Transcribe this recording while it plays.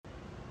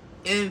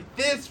In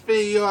this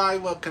video, I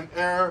will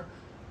compare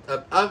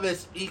the other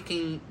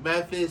speaking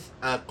methods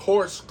of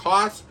course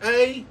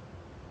cosplay,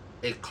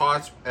 a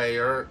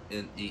cosplayer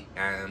in the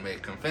anime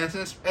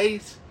convention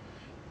space,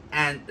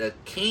 and the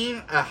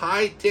king of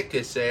high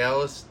ticket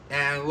sales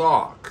and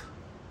Locke.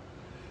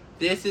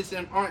 This is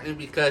important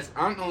because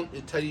I'm going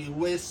to tell you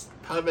which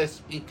public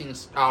speaking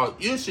style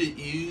you should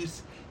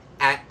use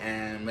at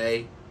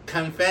anime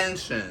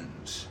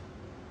conventions.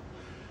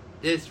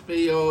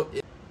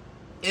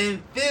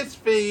 In this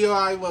video,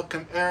 I will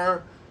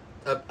compare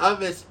the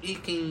other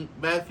speaking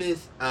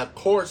methods of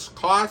course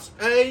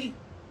cosplay,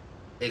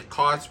 a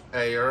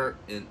cosplayer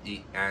in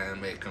the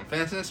anime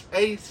convention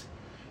space,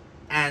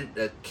 and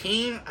the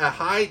king of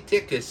high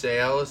ticket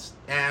sales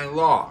and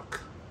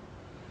Locke.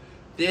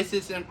 This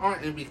is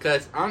important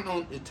because I'm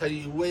going to tell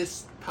you which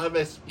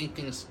public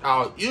speaking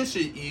style you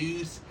should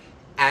use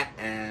at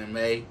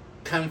anime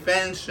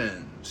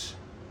conventions.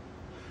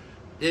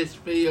 This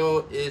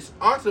video is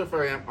also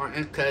very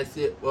important because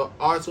it will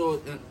also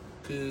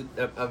include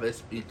the public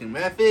speaking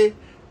method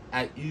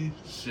that you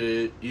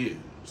should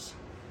use.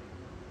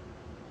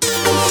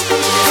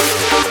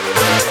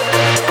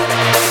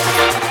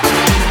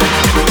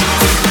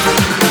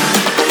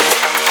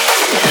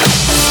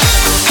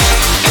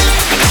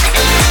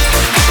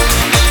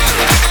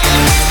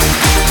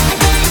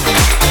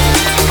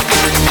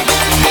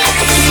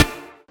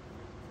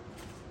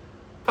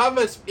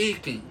 Public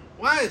speaking.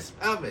 What is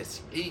public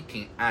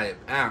speaking at a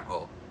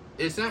panel?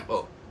 It's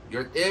simple.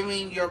 You're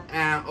giving your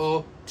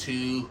panel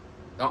to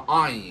the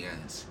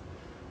audience.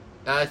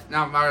 Does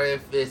not matter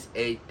if it's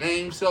a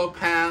game show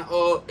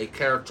panel, a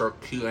character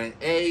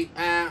Q&A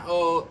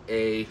panel,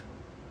 a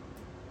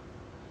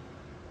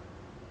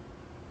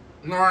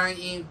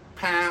learning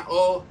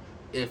panel.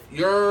 If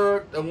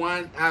you're the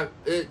one that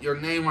put your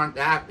name on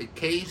the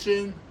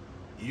application,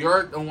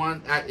 you're the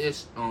one that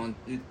is going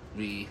to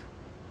be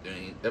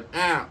doing the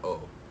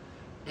panel.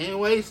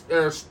 Anyways,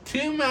 there's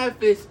two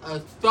methods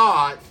of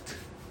thought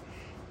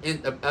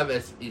in the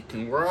public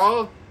speaking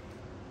world.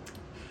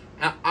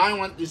 And I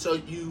want to show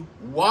you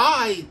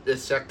why the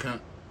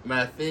second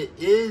method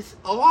is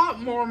a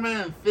lot more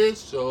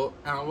beneficial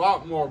and a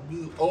lot more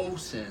blue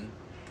ocean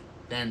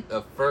than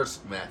the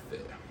first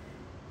method.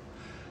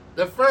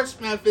 The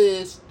first method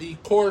is the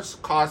course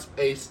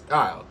cosplay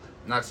style.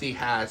 Now she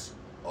has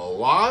a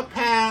lot of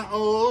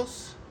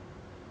panels,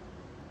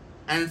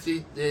 and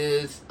she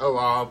does a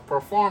lot of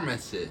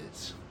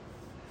performances.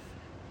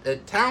 The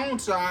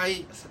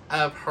downside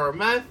of her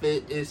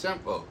method is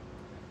simple.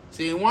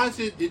 She wants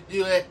you to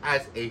do it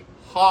as a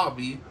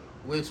hobby,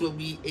 which will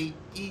be a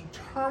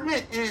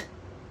determinant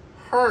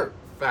hurt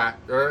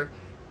factor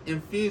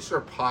in future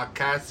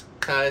podcasts,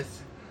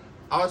 because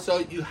also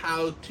you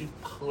have to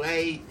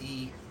play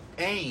the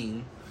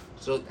game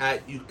so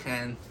that you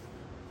can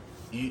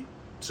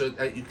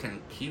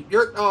keep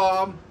your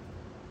job,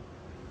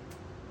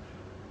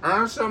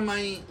 earn some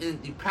money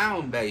in the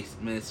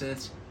pound-based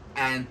business,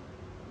 and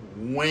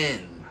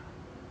win.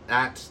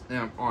 That's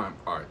the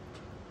important part.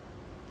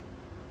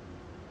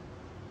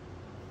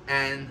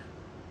 And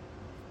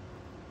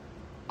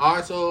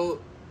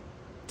also,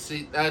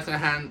 she doesn't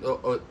handle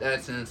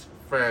auditions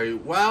very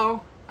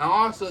well. And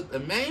also, the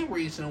main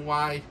reason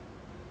why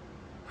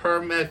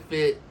her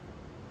method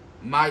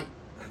might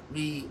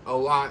be a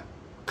lot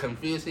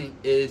confusing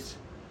is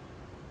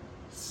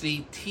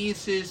she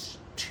teaches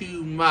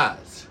too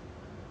much.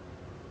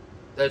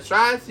 The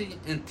strategy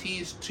in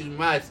teach too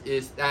much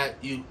is that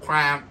you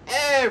cram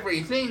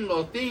every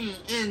single thing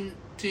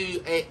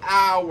into an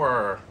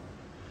hour,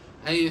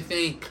 and you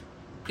think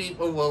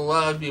people will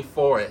love you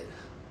for it.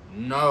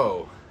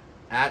 No,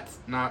 that's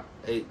not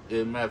a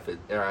good method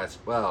there as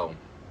well.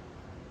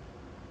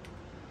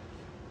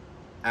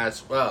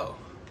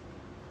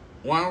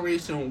 One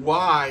reason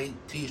why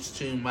teach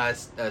too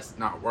much does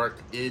not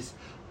work is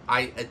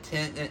I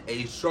attended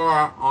a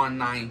short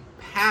online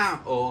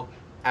panel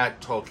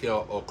at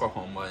Tokyo,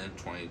 Oklahoma in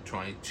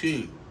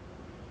 2022.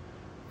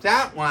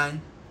 That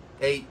one,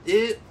 they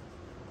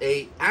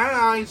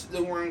analyzed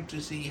the room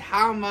to see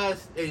how much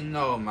they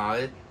know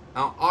about it,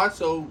 and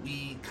also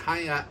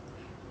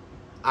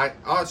I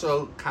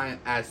also kind of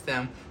asked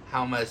them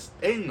how much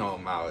they know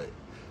about it.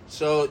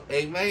 So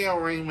they made an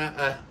arrangement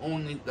of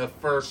only the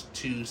first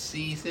 2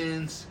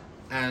 seasons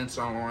and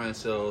so on and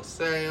so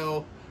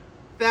sale.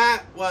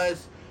 That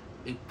was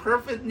a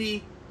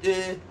perfectly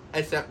good,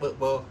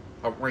 acceptable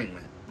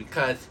arrangement,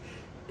 because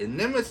it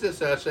limits the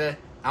subject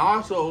and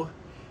also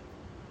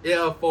it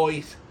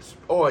avoids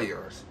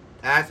spoilers.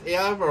 That's the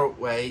other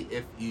way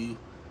if you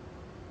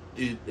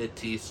do the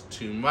teach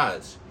too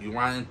much. You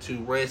run into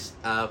risk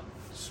of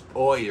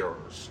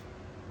spoilers.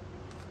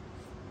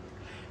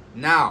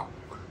 Now,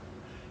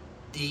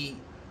 the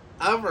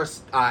other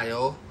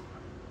style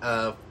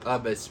of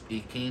public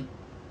speaking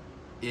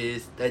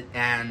is the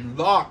Dan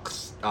Locke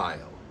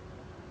style.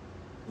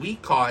 We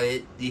call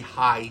it the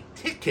high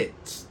ticket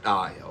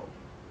style.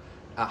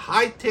 A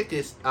high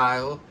ticket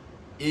style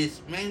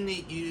is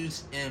mainly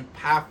used in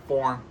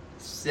platform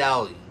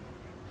selling.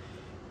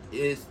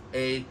 Is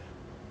a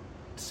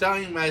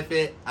selling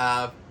method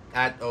of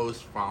that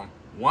goes from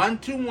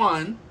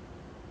 1-to-1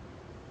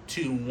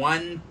 to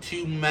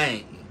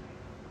 1-to-many.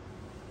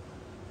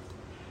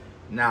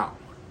 Now,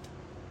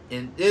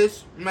 in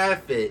this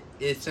method,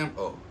 it's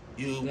simple.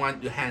 You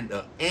want to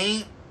handle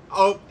any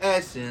of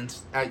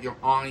essence that your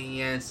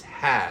audience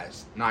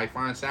has. Now,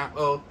 for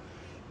example,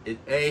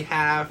 if they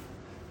have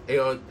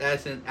a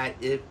essence that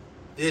if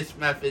this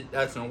method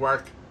doesn't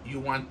work, you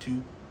want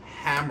to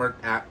hammer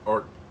that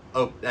or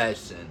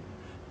lesson.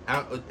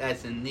 That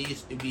lesson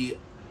needs to be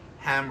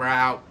hammered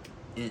out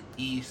in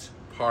each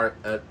part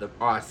of the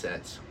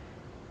process.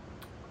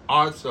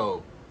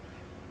 Also,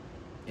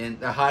 in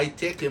the high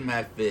ticket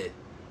method,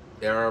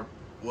 there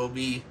will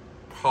be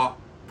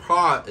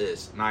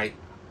products like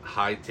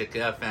high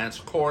ticket events,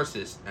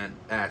 courses, and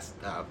that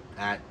stuff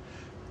that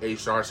they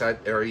start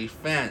at their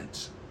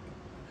events.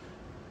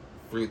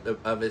 Fruit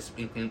of it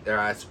speaking there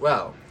as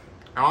well.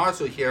 And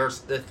also, here's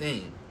the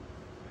thing: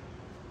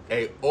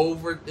 they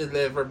over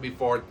deliver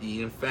before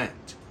the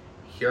event.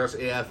 Here's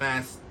a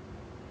advanced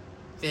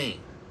thing: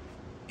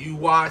 you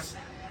watch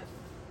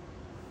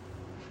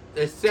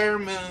the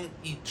Ceremony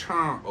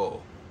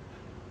Eternal.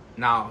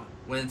 Now,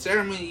 when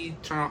Ceremony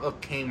Eternal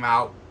came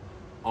out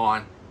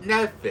on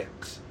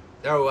Netflix,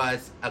 there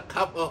was a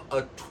couple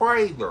of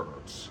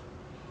trailers.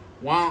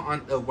 One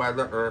on the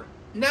regular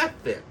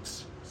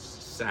Netflix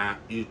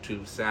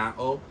YouTube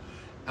channel,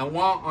 and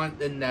one on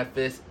the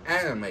Netflix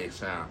anime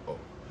channel.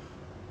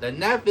 The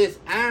Netflix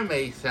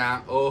anime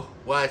channel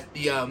was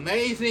the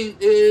amazing,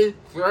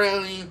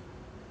 thrilling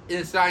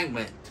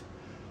excitement.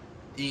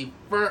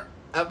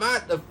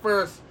 About the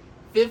first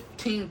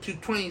 15 to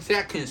 20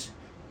 seconds,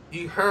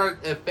 you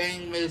heard a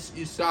famous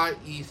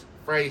Usagi's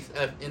phrase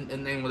of "in the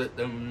name of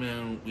the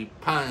moon, we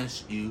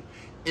punish you"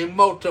 in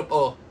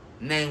multiple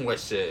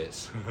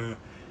languages.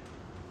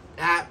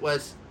 That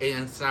was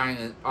an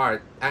silent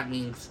art. That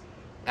means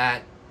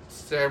that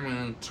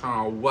Ceremony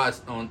Eternal was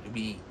going to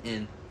be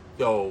in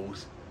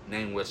those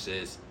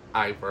languages,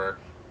 either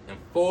in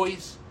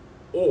voice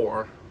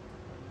or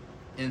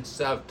in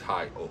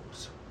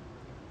subtitles.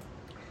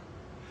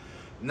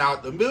 Now,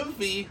 the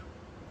movie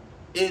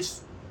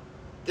is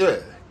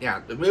good.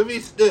 Yeah, the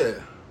movie's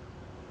good.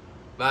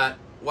 But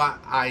what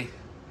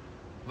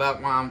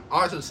I'm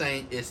also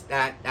saying is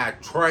that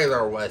that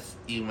trailer was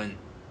even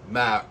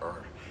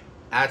better.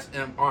 As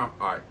in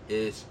art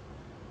is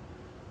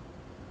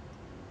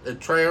the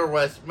trailer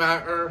was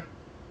better,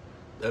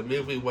 the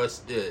movie was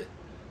good.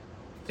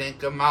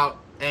 Think about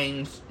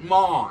James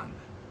Bond,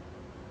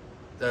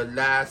 the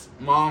last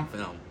Bond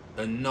film,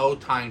 the No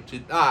Time to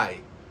Die.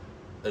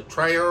 The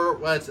trailer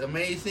was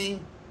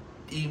amazing.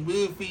 The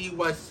movie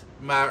was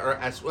better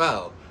as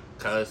well,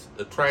 because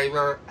the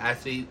trailer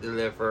actually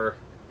delivered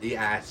the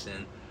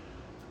action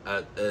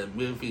of the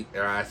movie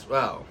there as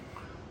well.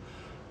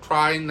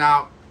 Try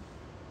not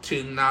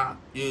to not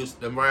use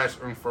the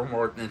restroom for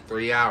more than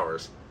 3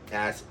 hours.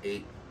 That's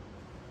a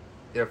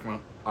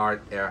different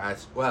art there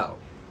as well.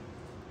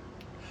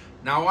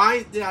 Now,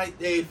 why did I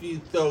give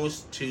you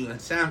those two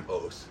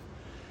examples?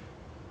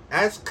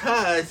 That's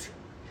because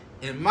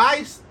in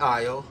my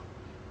style,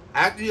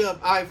 after you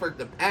apply for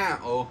the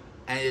panel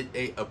and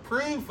they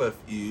approve of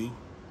you,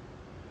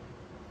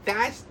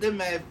 that's the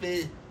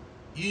method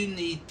you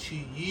need to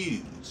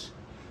use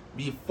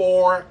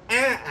before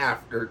and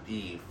after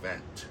the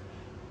event.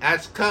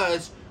 That's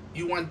because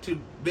you want to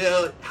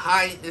build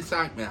high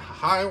excitement,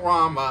 high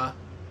drama,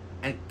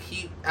 and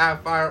keep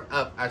that fire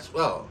up as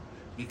well.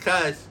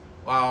 Because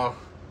while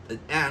the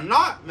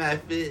analog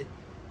method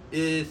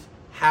is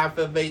half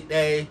of a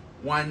day,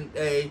 1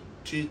 day,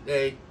 2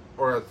 day,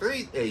 or a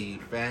 3-day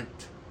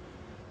event,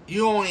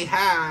 you only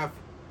have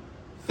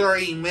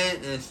 30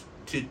 minutes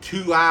to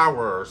 2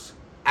 hours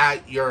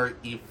at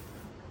the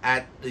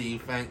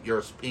event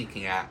you're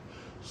speaking at.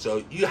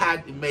 So you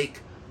had to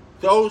make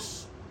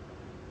those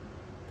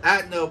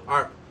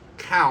art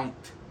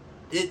count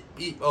it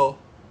people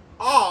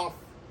off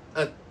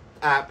of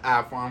that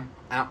platform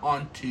and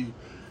onto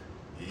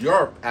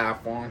your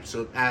platform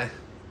so that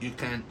you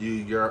can do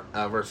your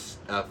other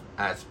stuff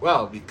as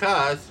well.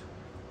 Because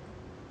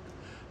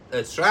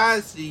the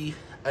strategy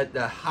of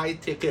the high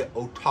ticket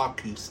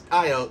otaku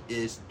style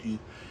is to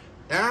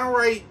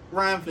generate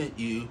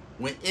revenue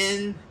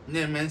within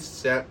limits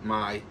set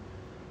by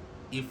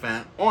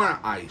event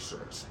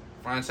organizers.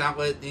 For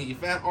example, if the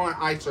event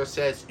organizer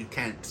says you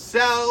can't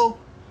sell,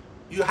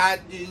 you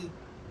had to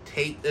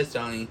take the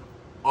selling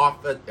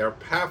off of their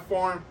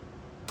platform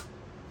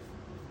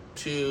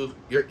to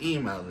your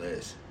email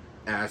list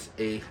as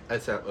a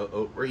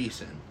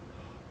reason.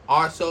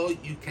 Also,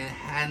 you can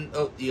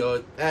handle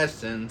the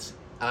essence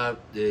of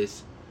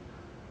this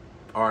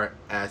art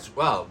as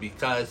well,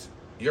 because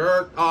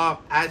your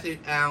job as an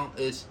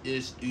analyst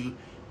is to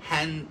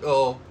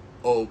handle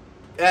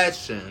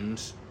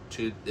objections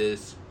to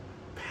this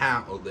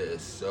panel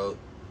list. So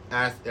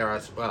that's there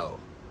as well.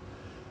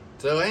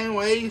 So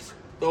anyways,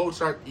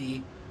 those are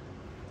the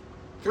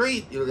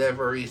 3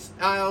 delivery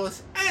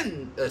styles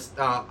and the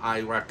style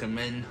I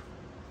recommend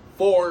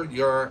for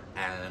your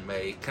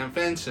anime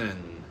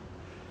convention.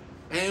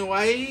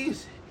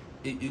 Anyways,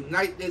 if you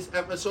like this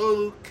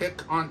episode,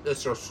 click on the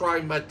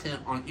subscribe button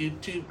on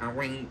YouTube and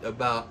ring the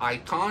bell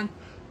icon.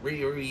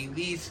 We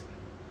release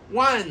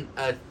one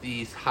of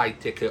these high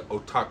ticket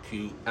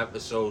otaku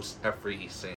episodes every single